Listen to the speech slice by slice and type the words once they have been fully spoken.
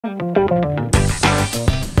When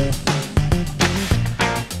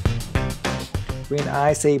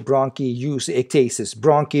I say bronchi, you say ectasis.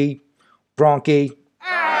 Bronchi, bronchi. You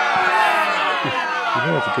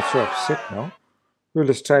don't have to get so upset now. Well,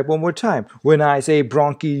 let's try it one more time. When I say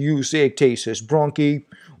bronchi, you say ectasis. Bronchi,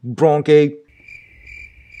 bronchi.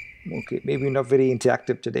 Okay, maybe not very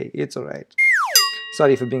interactive today. It's all right.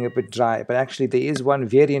 Sorry for being a bit dry, but actually there is one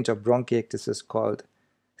variant of bronchiectasis called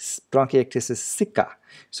bronchiectasis sicca.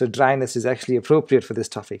 So dryness is actually appropriate for this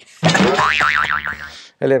topic.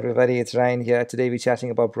 Hello everybody, it's Ryan here. Today we're chatting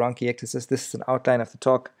about bronchiectasis. This is an outline of the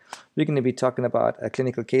talk. We're going to be talking about a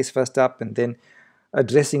clinical case first up, and then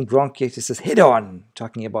addressing bronchiectasis head-on,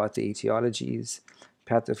 talking about the etiologies,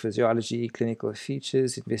 pathophysiology, clinical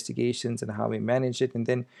features, investigations, and how we manage it, and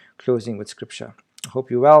then closing with scripture. I hope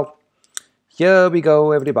you're well. Here we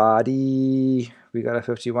go, everybody. We got a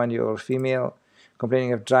 51-year-old female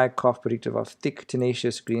complaining of dry cough predictive of thick,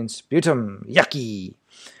 tenacious green sputum. Yucky!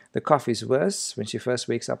 The cough is worse when she first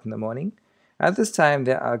wakes up in the morning. At this time,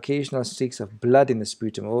 there are occasional streaks of blood in the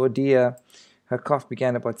sputum. Oh dear. Her cough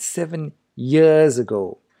began about 7 years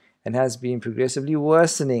ago and has been progressively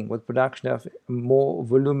worsening with production of more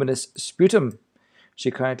voluminous sputum.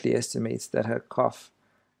 She currently estimates that her cough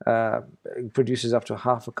produces up to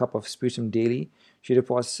half a cup of sputum daily. She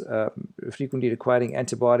reports frequently requiring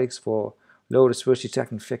antibiotics for lower respiratory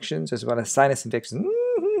tract infections as well as sinus infections.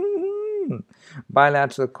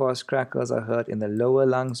 Bilateral coarse crackles are heard in the lower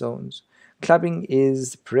lung zones. Clubbing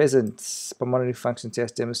is present. Pulmonary function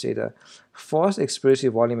tests demonstrate a forced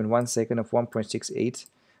expiratory volume in 1 second of 1.68,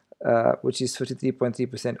 which is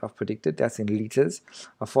 53.3% of predicted. That's in liters.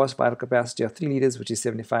 A forced vital capacity of 3 liters, which is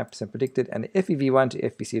 75% predicted, and the FEV1 to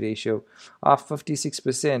FVC ratio of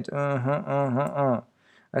 56%.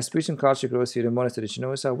 A sputum culture grows Pseudomonas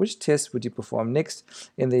aeruginosa. Which test would you perform next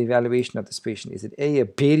in the evaluation of this patient? Is it A, a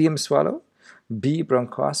barium swallow, B,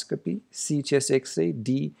 bronchoscopy, C, chest x-ray,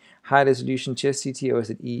 D, high-resolution chest CT, or is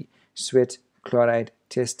it E, sweat chloride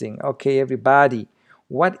testing? Okay, everybody,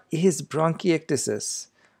 what is bronchiectasis?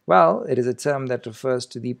 Well, it is a term that refers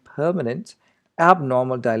to the permanent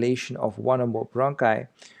abnormal dilation of one or more bronchi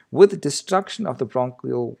with destruction of the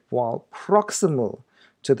bronchial wall proximal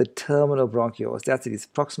to the terminal bronchioles. That's it, it's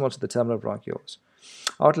proximal to the terminal bronchioles.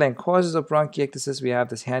 Outline causes of bronchiectasis. We have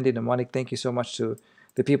this handy mnemonic. Thank you so much to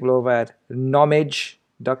the people over at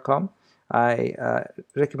knowledge.com. I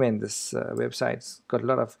recommend this website. It's got a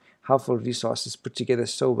lot of helpful resources put together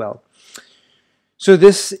so well. So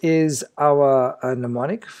this is our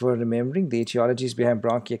mnemonic for remembering the etiologies behind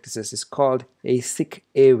bronchiectasis. It's called a sick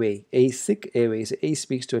airway. A sick airway. So A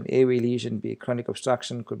speaks to an airway lesion, be a chronic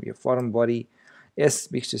obstruction, could be a foreign body. S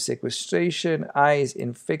speaks to sequestration. I is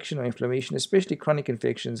infection or inflammation, especially chronic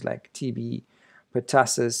infections like TB,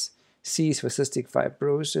 pertussis. C is for cystic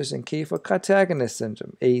fibrosis, and K for Cartaginous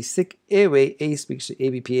syndrome. A sick airway. A speaks to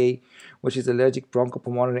ABPA, which is allergic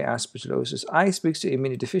bronchopulmonary aspergillosis. I speaks to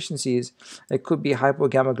immunodeficiencies. It could be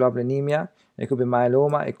hypogammaglobulinemia. It could be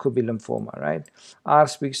myeloma. It could be lymphoma, right? R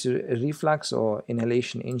speaks to reflux or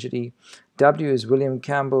inhalation injury. W is William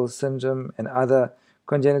Campbell syndrome and other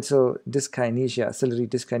congenital dyskinesia, ciliary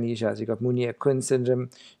dyskinesias. You got Mounier-Kuhn syndrome.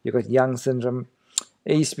 You got Young syndrome.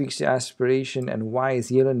 A speaks to aspiration, and Y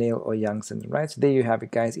is yellow nail or Young syndrome, right? So there you have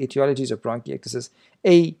it, guys. Etiologies of bronchiectasis.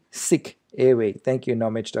 A sick airway. Thank you,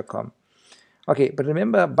 knowledge.com. Okay, but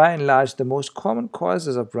remember, by and large, the most common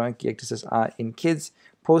causes of bronchiectasis are in kids,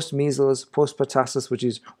 post-measles, post-pertussis, which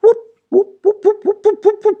is whoop, whoop, whoop, whoop, whoop, whoop,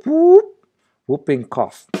 whoop, whoop, whoop, whooping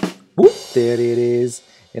cough. Whoop, there it is.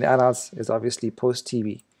 In adults, it's obviously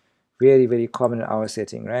post-TB. Very, very common in our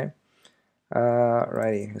setting, right?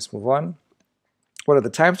 Righty, let's move on. What are the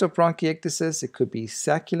types of bronchiectasis? It could be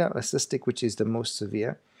saccular or cystic, which is the most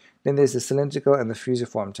severe. Then there's the cylindrical and the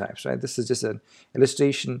fusiform types, right? This is just an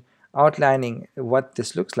illustration outlining what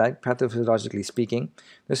this looks like, pathophysiologically speaking.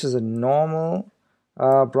 This is a normal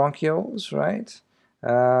bronchioles, right?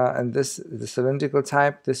 And this is the cylindrical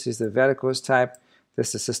type. This is the varicose type.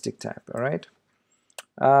 This is the cystic type, all right?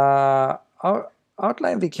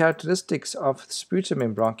 Outline the characteristics of sputum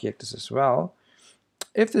in bronchiectasis. Well,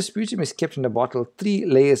 if the sputum is kept in a bottle, 3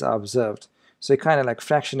 layers are observed. So it kind of like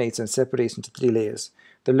fractionates and separates into 3 layers.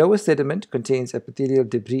 The lower sediment contains epithelial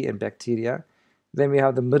debris and bacteria. Then we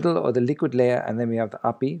have the middle or the liquid layer, and then we have the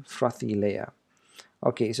uppy, frothy layer.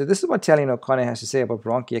 Okay, so this is what Talley and O Connor has to say about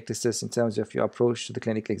bronchiectasis in terms of your approach to the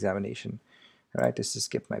clinical examination. All right, let's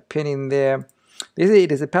just get my pen in there. They say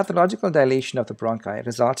it is a pathological dilation of the bronchi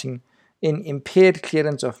resulting in impaired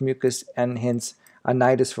clearance of mucus and hence a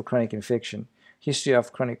nidus for chronic infection. History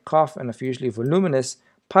of chronic cough and of usually voluminous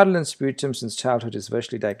Purulent sputum since childhood is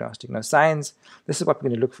virtually diagnostic. Now, signs, this is what we're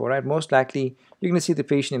going to look for, right? Most likely, you're going to see the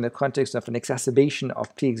patient in the context of an exacerbation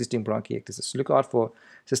of pre-existing bronchiectasis. So look out for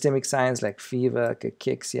systemic signs like fever,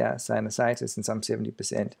 cachexia, sinusitis in some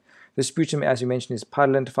 70%. The sputum, as you mentioned, is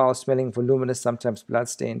purulent, foul-smelling, voluminous, sometimes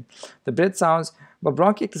blood-stained. The breath sounds, but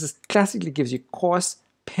bronchiectasis classically gives you coarse,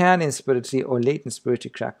 pan-inspiratory or latent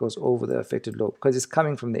inspiratory crackles over the affected lobe because it's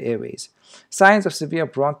coming from the airways. Signs of severe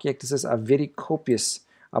bronchiectasis are very copious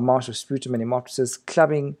amounts of sputum and hemoptysis,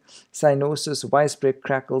 clubbing, cyanosis, widespread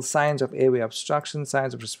crackles, signs of airway obstruction,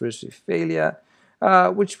 signs of respiratory failure,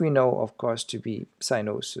 which we know, of course, to be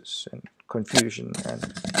cyanosis and confusion. And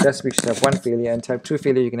that speaks to type 1 failure. And type 2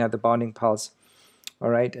 failure, you can have the bounding pulse, all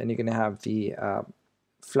right, and you're going to have the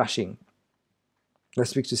flushing. That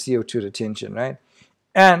speaks to CO2 retention, right?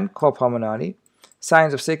 And core pulmonary.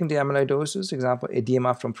 Signs of secondary amyloidosis, example,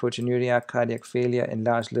 edema from proteinuria, cardiac failure,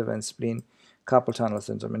 enlarged liver and spleen, carpal tunnel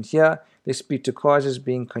syndrome. And here, they speak to causes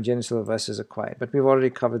being congenital versus acquired. But we've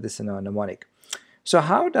already covered this in our mnemonic. So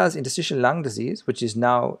how does interstitial lung disease, which is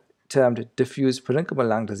now termed diffuse parenchymal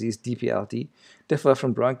lung disease, DPLD, differ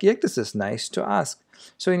from bronchiectasis? Nice to ask.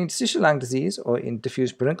 So in interstitial lung disease or in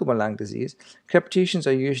diffuse parenchymal lung disease, crepitations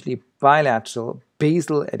are usually bilateral,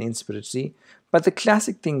 basal, and inspiratory. But the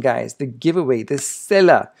classic thing, guys, the giveaway, the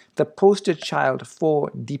seller, the poster child for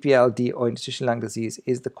DPLD or interstitial lung disease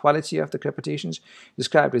is the quality of the crepitations,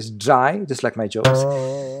 described as dry, just like my jokes,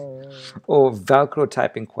 or Velcro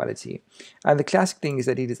typing quality. And the classic thing is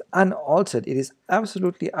that it is unaltered. It is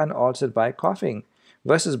absolutely unaltered by coughing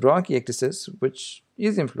versus bronchiectasis, which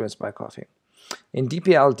is influenced by coughing. In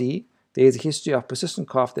DPLD, there is a history of persistent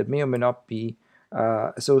cough that may or may not be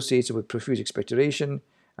associated with profuse expectoration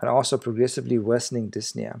and also progressively worsening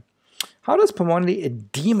dyspnea. How does pulmonary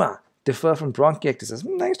edema differ from bronchiectasis?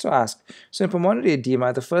 Nice to ask. So in pulmonary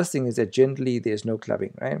edema, the first thing is that generally there's no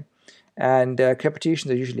clubbing, right? And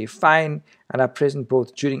crepitations are usually fine and are present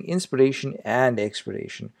both during inspiration and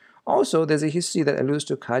expiration. Also, there's a history that alludes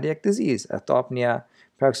to cardiac disease, orthopnea,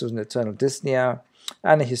 paroxysmal nocturnal dyspnea,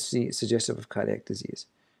 and a history suggestive of cardiac disease.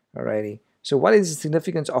 Alrighty. So what is the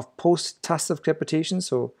significance of post-tussive crepitation?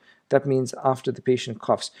 So that means after the patient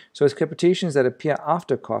coughs. So it's crepitations that appear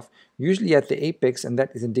after cough, usually at the apex, and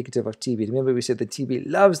that is indicative of TB. Remember we said the TB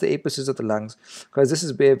loves the apices of the lungs because this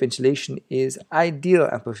is where ventilation is ideal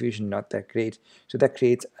and perfusion not that great. So that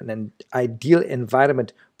creates an ideal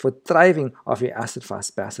environment for thriving of your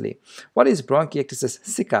acid-fast bacilli. What is bronchiectasis?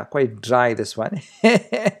 Sicca, quite dry this one,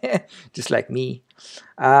 just like me.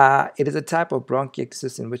 It is a type of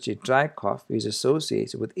bronchiectasis in which a dry cough is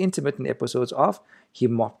associated with intermittent episodes of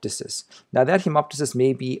hemoptysis. Now that hemoptysis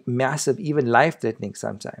may be massive, even life-threatening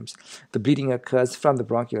sometimes. The bleeding occurs from the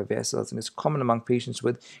bronchial vessels and is common among patients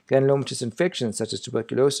with granulomatous infections such as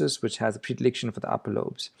tuberculosis, which has a predilection for the upper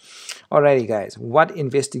lobes. Alrighty guys, what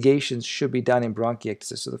investigations should be done in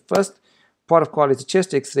bronchiectasis? So the first part of call is a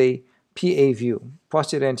chest x-ray, PA view,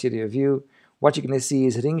 posterior anterior view. What you're going to see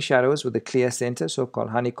is ring shadows with a clear center,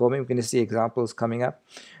 so-called honeycombing. We're going to see examples coming up.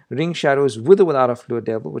 Ring shadows with or without a fluid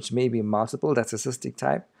level, which may be multiple, that's a cystic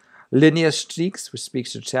type. Linear streaks, which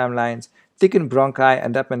speaks to tram lines. Thickened bronchi,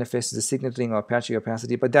 and that manifests as a signet ring or patchy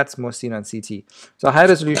opacity, but that's more seen on CT. So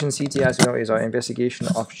high-resolution CT, as you know, is our investigation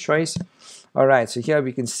of choice. All right, so here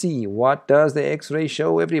we can see what does the X-ray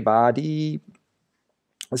show, everybody.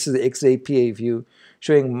 This is the X-ray PA view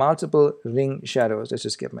showing multiple ring shadows. Let's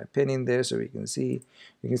just get my pen in there so we can see.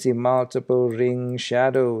 You can see multiple ring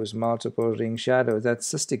shadows, multiple ring shadows.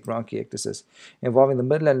 That's cystic bronchiectasis involving the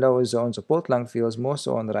middle and lower zones of both lung fields, more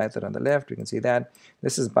so on the right than on the left. We can see that.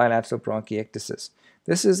 This is bilateral bronchiectasis.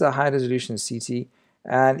 This is a high-resolution CT,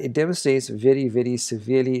 and it demonstrates very, very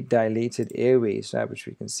severely dilated airways, right, which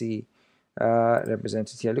we can see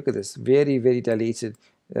represented here. Look at this, very, very dilated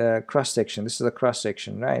cross-section. This is a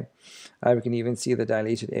cross-section, right? We can even see the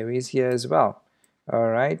dilated airways here as well. All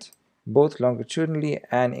right, both longitudinally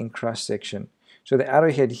and in cross-section. So the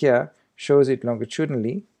arrowhead here shows it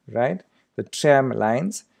longitudinally, right? The tram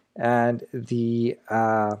lines, and the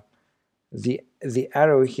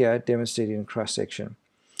arrow here demonstrated in cross-section.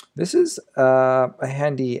 This is a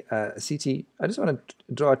handy CT. I just want to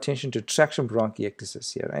draw attention to traction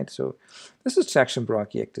bronchiectasis here, right? So this is traction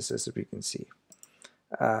bronchiectasis that we can see.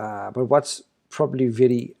 But what's probably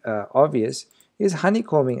very obvious is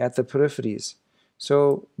honeycombing at the peripheries.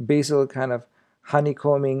 So basal kind of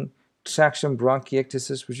honeycombing, traction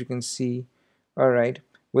bronchiectasis, which you can see, all right,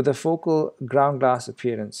 with a focal ground glass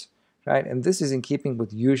appearance, right? And this is in keeping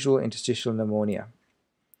with usual interstitial pneumonia.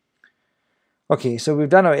 Okay, so we've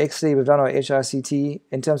done our X-ray, we've done our HRCT.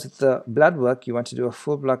 In terms of the blood work, you want to do a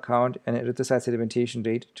full blood count and erythrocyte sedimentation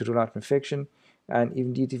rate to rule out infection. and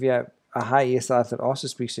indeed if you have a high ASR that also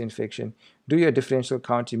speaks to infection, do your differential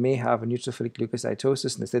count. You may have a neutrophilic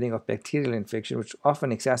leukocytosis in the setting of bacterial infection, which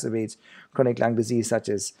often exacerbates chronic lung disease such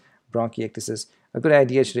as bronchiectasis. A good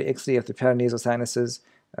idea is to do X-ray of the paranasal sinuses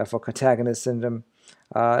for Cartaginous syndrome.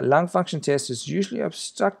 Lung function test is usually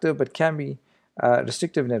obstructive but can be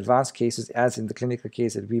restrictive in advanced cases, as in the clinical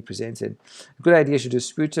case that we presented. A good idea is to do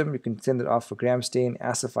sputum. You can send it off for gram stain,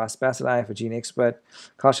 acidophilus bacilli for gene expert,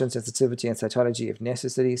 calcium sensitivity and cytology if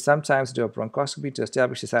necessary. Sometimes do a bronchoscopy to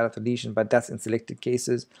establish the site of the lesion, but that's in selected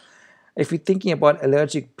cases. If you're thinking about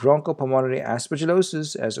allergic bronchopulmonary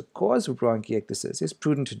aspergillosis as a cause of bronchiectasis, it's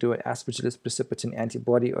prudent to do an aspergillus precipitin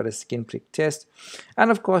antibody or a skin prick test.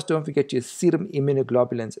 And of course, don't forget your serum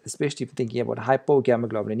immunoglobulins, especially if you're thinking about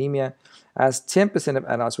hypogammaglobulinemia, as 10% of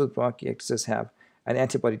adults with bronchiectasis have an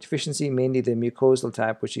antibody deficiency, mainly the mucosal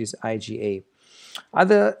type, which is IgA.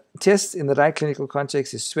 Other tests in the right clinical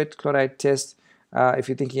context is sweat chloride test. If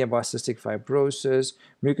you're thinking about cystic fibrosis,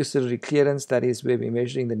 mucociliary clearance, that is where we're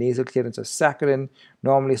measuring the nasal clearance of saccharin.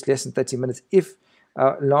 Normally it's less than 30 minutes. If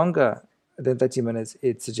longer than 30 minutes,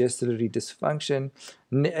 it suggests ciliary dysfunction.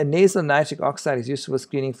 Nasal nitric oxide is useful for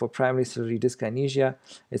screening for primary ciliary dyskinesia.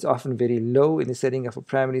 It's often very low in the setting of a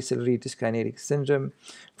primary ciliary dyskinetic syndrome.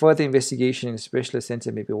 Further investigation in a specialist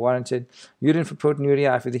center may be warranted. Urine for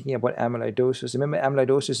proteinuria if you're thinking about amyloidosis. Remember,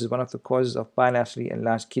 amyloidosis is one of the causes of bilaterally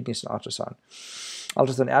enlarged kidneys on ultrasound.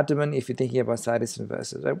 Ultrasound abdomen if you're thinking about sinus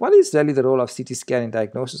inversus. Right? What is really the role of CT scan in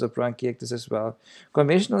diagnosis of bronchiectasis as well?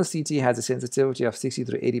 Conventional CT has a sensitivity of 60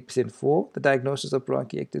 to 80% for the diagnosis of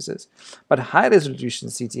bronchiectasis, but high resolution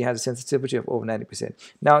CT has a sensitivity of over 90%.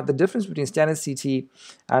 Now, the difference between standard CT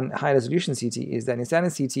and high resolution CT is that in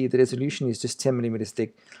standard CT, the resolution is just 10 millimeters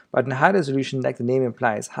thick, but in high resolution, like the name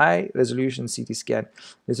implies, high resolution CT scan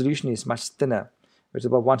resolution is much thinner. It's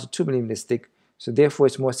about 1 to 2 millimeters thick, so therefore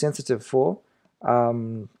it's more sensitive for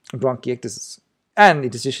bronchiectasis and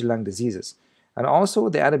interstitial lung diseases. And also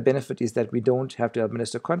the added benefit is that we don't have to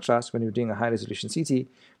administer contrast when you're doing a high resolution CT,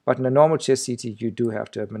 but in a normal chest CT you do have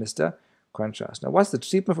to administer contrast. Now, what's the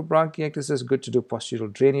treatment for bronchiectasis? Good to do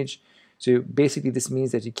postural drainage. So basically this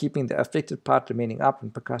means that you're keeping the affected part remaining up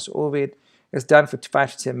and percuss over it. It's done for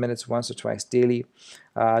 5 to 10 minutes once or twice daily.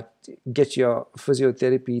 Get your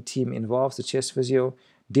physiotherapy team involved, the chest physio.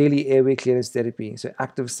 Daily airway clearance therapy, so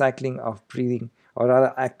active cycling of breathing, or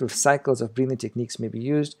rather active cycles of breathing techniques may be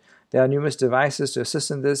used. There are numerous devices to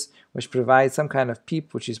assist in this, which provide some kind of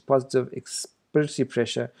PEEP, which is positive expiratory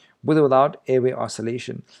pressure with or without airway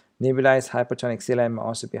oscillation. Nebulized hypertonic saline may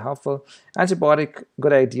also be helpful. Antibiotic,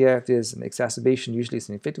 good idea if there's an exacerbation, usually it's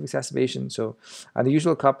an infective exacerbation. So the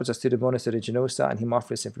usual culprits are Pseudomonas aeruginosa and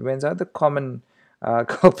Haemophilus influenza, the common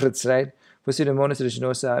culprits, right? For Pseudomonas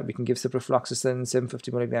aeruginosa, we can give ciprofloxacin,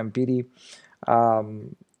 750 milligram BD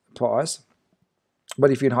pause.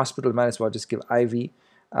 But if you're in hospital, might as well just give IV.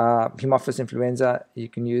 Haemophilus influenza, you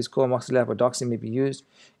can use coamoxicillin or doxine may be used.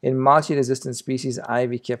 In multi-resistant species,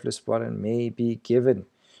 IV cephalosporin may be given.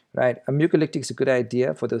 Right, a mucolytic is a good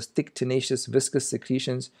idea for those thick, tenacious, viscous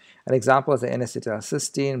secretions. An example is the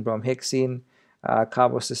N-acetylcysteine, bromhexine,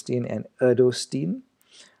 carbocysteine, and erdostine.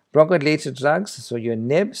 Bronchodilator drugs, so your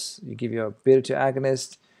NEBs, you give your beta-2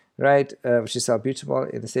 agonist, right, which is salbutamol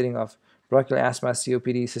in the setting of bronchial asthma,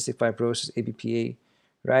 COPD, cystic fibrosis, ABPA,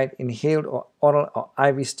 right? Inhaled or oral or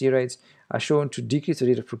IV steroids are shown to decrease the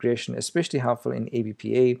rate of progression, especially helpful in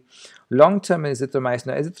ABPA. Long-term azithromycin.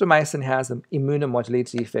 Now, azithromycin has an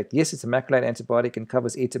immunomodulatory effect. Yes, it's a macrolide antibiotic and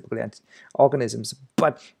covers atypical organisms,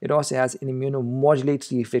 but it also has an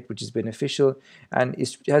immunomodulatory effect, which is beneficial and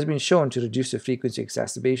has been shown to reduce the frequency of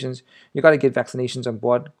exacerbations. You got to get vaccinations on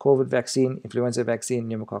board: COVID vaccine, influenza vaccine,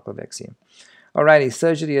 pneumococcal vaccine. Alrighty,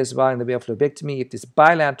 surgery as well in the way of lobectomy. If there's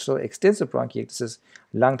bilateral extensive bronchiectasis,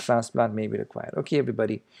 lung transplant may be required. Okay,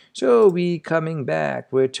 everybody. So we coming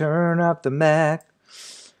back. We turn up the Mac.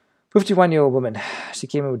 51-year-old woman. She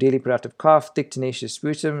came in with daily productive cough, thick tenacious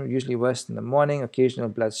sputum, usually worse in the morning, occasional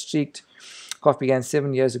blood streaked. Cough began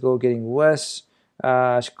 7 years ago, getting worse.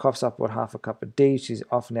 She coughs up about half a cup a day. She's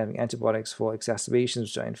often having antibiotics for exacerbations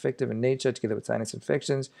which are infective in nature, together with sinus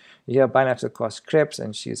infections. You hear bilateral cause creps,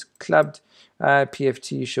 and she's clubbed.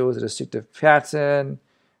 PFT shows a restrictive pattern.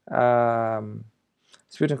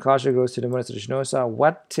 Sputum culture grows to the Pseudomonas aeruginosa.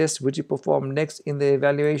 What test would you perform next in the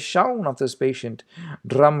evaluation of this patient?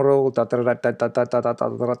 Drum roll.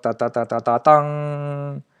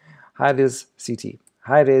 High-vis CT.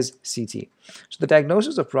 high-res CT. So the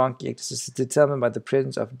diagnosis of bronchiectasis is determined by the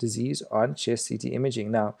presence of disease on chest CT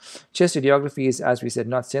imaging. Now, chest radiography is, as we said,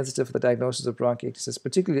 not sensitive for the diagnosis of bronchiectasis,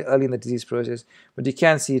 particularly early in the disease process, but you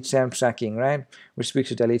can see tram tracking, right, which speaks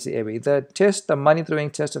to dilated airway. The money-throwing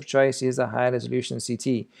test of choice is a high-resolution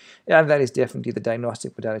CT, and that is definitely the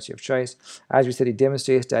diagnostic modality of choice. As we said, it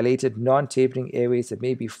demonstrates dilated, non-tapering airways that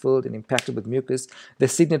may be filled and impacted with mucus, the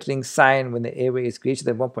signaling sign when the airway is greater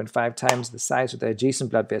than 1.5 times the size of the adjacent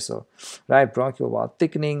blood vessel, right? Bronchial wall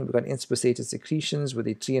thickening, we've got inspissated secretions with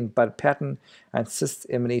a tree and bud pattern, and cysts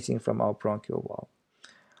emanating from our bronchial wall.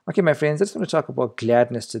 Okay, my friends, I just want to talk about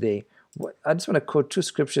gladness today. I just want to quote two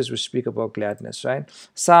scriptures which speak about gladness, right?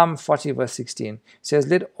 Psalm 40 verse 16 says,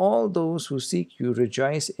 "Let all those who seek you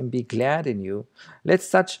rejoice and be glad in you. Let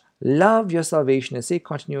such love your salvation and say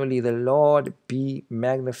continually, the Lord be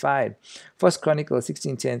magnified." 1 Chronicles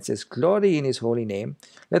 16:10 says, "Glory in his holy name.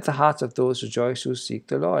 Let the hearts of those rejoice who seek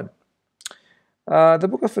the Lord." The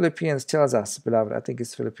book of Philippians tells us, beloved, I think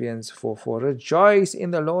it's Philippians 4:4, "Rejoice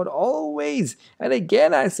in the Lord always." And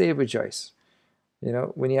again, I say rejoice. You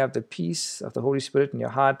know, when you have the peace of the Holy Spirit in your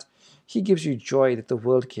heart, he gives you joy that the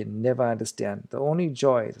world can never understand. The only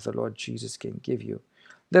joy that the Lord Jesus can give you.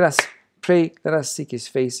 Let us pray. Let us seek his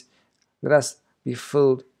face. Let us be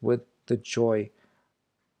filled with the joy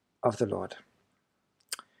of the Lord.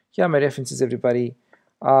 Here are my references, everybody.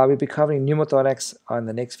 We'll be covering pneumothorax on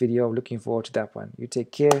the next video. Looking forward to that one. You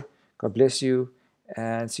take care. God bless you,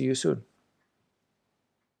 and see you soon.